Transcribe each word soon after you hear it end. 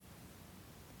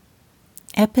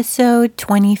Episode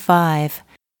 25.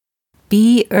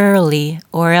 Be early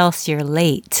or else you're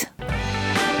late.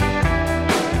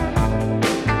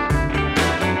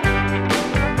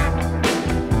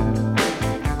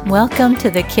 Welcome to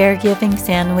the Caregiving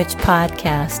Sandwich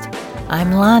Podcast.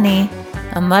 I'm Lonnie,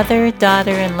 a mother,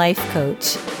 daughter, and life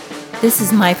coach. This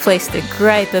is my place to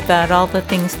gripe about all the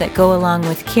things that go along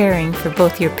with caring for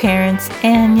both your parents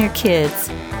and your kids.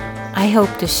 I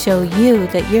hope to show you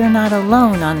that you're not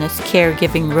alone on this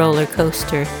caregiving roller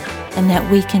coaster and that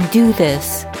we can do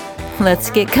this. Let's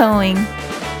get going.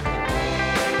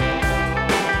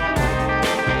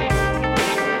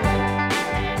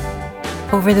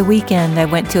 Over the weekend, I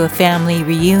went to a family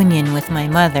reunion with my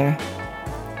mother.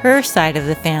 Her side of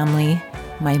the family,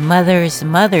 my mother's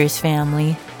mother's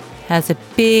family, has a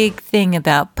big thing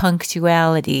about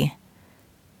punctuality.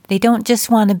 They don't just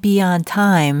want to be on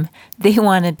time, they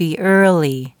want to be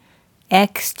early.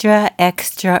 Extra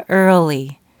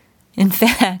early. In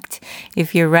fact,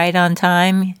 if you're right on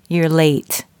time, you're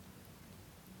late.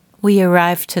 We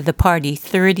arrived to the party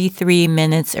 33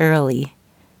 minutes early,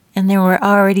 and there were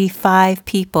already 5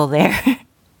 people there.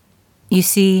 You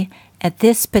see, at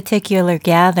this particular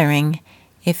gathering,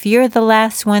 if you're the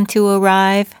last one to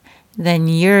arrive, then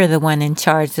you're the one in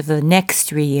charge of the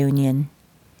next reunion.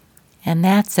 And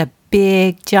that's a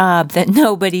big job that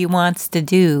nobody wants to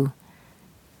do.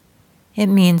 It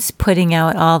means putting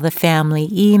out all the family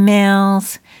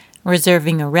emails,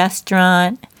 reserving a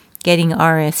restaurant, getting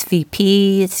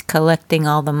RSVPs, collecting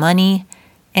all the money,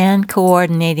 and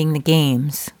coordinating the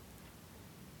games.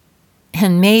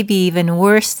 And maybe even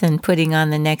worse than putting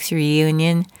on the next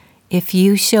reunion, if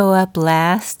you show up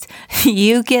last,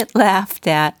 you get laughed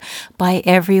at by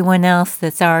everyone else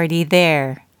that's already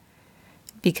there.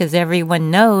 Because everyone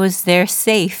knows they're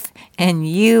safe, and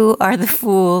you are the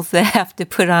fools that have to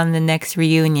put on the next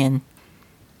reunion.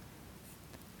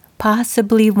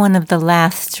 Possibly one of the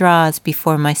last straws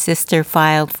before my sister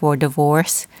filed for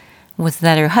divorce was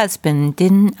that her husband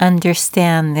didn't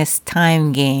understand this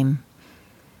time game.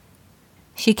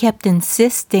 She kept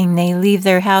insisting they leave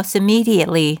their house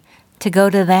immediately to go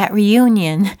to that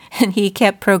reunion, and he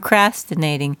kept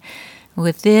procrastinating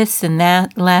with this and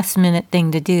that last-minute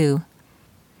thing to do.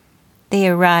 They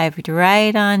arrived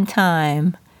right on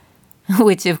time,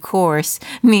 which of course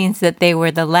means that they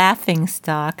were the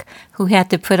laughingstock who had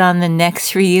to put on the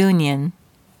next reunion.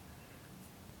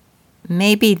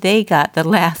 Maybe they got the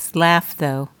last laugh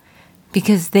though,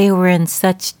 because they were in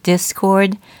such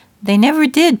discord, they never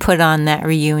did put on that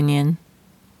reunion.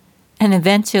 And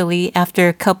eventually, after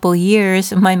a couple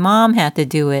years, my mom had to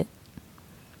do it.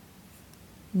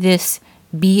 This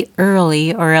be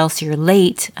early or else you're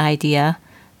late idea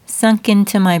sunk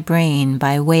into my brain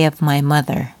by way of my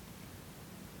mother.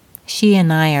 She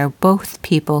and I are both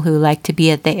people who like to be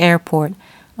at the airport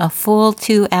a full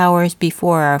 2 hours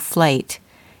before our flight,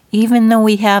 even though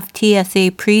we have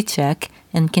TSA pre-check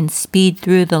and can speed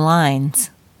through the lines.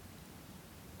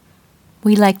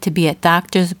 We like to be at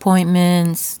doctor's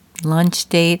appointments, lunch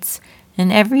dates,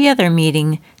 and every other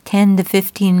meeting 10 to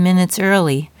 15 minutes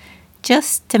early,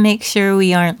 just to make sure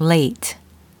we aren't late.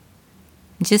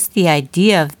 Just the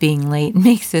idea of being late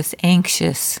makes us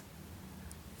anxious.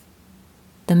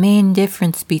 The main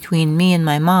difference between me and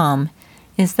my mom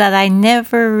is that I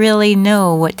never really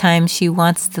know what time she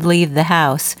wants to leave the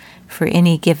house for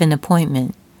any given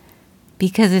appointment,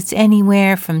 because it's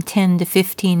anywhere from 10 to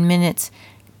 15 minutes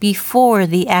before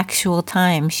the actual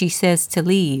time she says to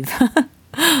leave.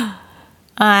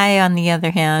 I, on the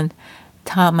other hand,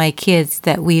 taught my kids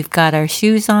that we've got our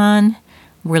shoes on,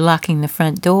 we're locking the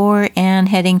front door and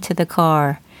heading to the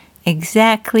car,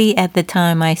 exactly at the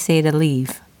time I say to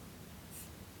leave.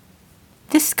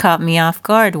 This caught me off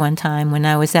guard one time when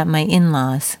I was at my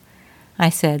in-laws.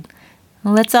 I said,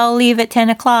 "Let's all leave at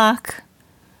 10 o'clock.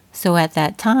 So at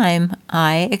that time,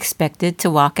 I expected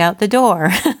to walk out the door.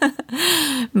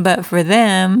 But for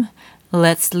them,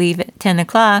 let's leave at 10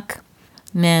 o'clock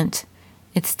meant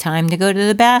it's time to go to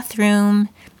the bathroom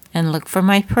and look for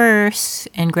my purse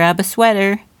and grab a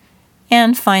sweater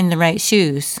and find the right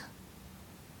shoes.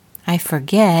 I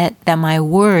forget that my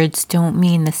words don't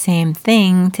mean the same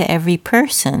thing to every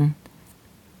person.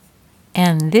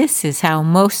 And this is how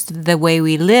most of the way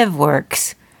we live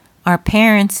works. Our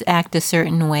parents act a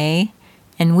certain way,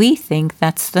 and we think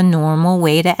that's the normal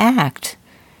way to act.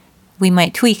 We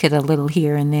might tweak it a little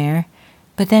here and there,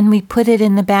 but then we put it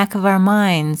in the back of our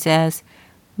minds as,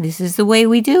 this is the way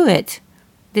we do it.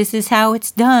 This is how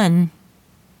it's done.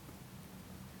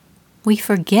 We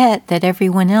forget that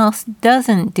everyone else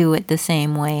doesn't do it the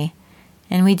same way,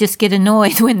 and we just get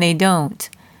annoyed when they don't.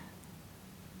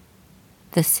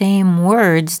 The same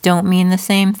words don't mean the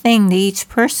same thing to each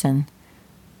person.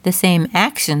 The same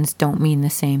actions don't mean the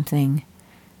same thing.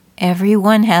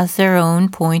 Everyone has their own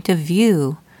point of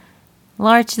view,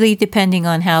 largely depending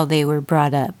on how they were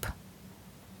brought up.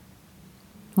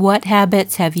 What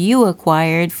habits have you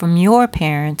acquired from your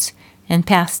parents and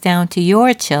passed down to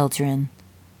your children?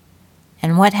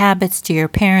 And what habits do your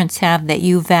parents have that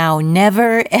you vow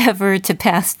never ever to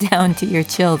pass down to your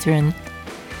children?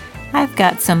 I've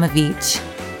got some of each.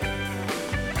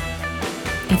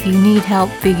 If you need help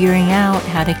figuring out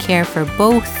how to care for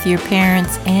both your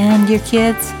parents and your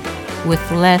kids with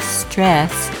less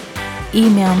stress,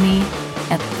 email me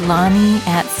at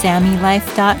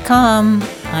lonnie@sammylife.com.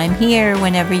 I'm here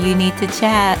whenever you need to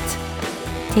chat.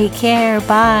 Take care.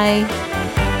 Bye.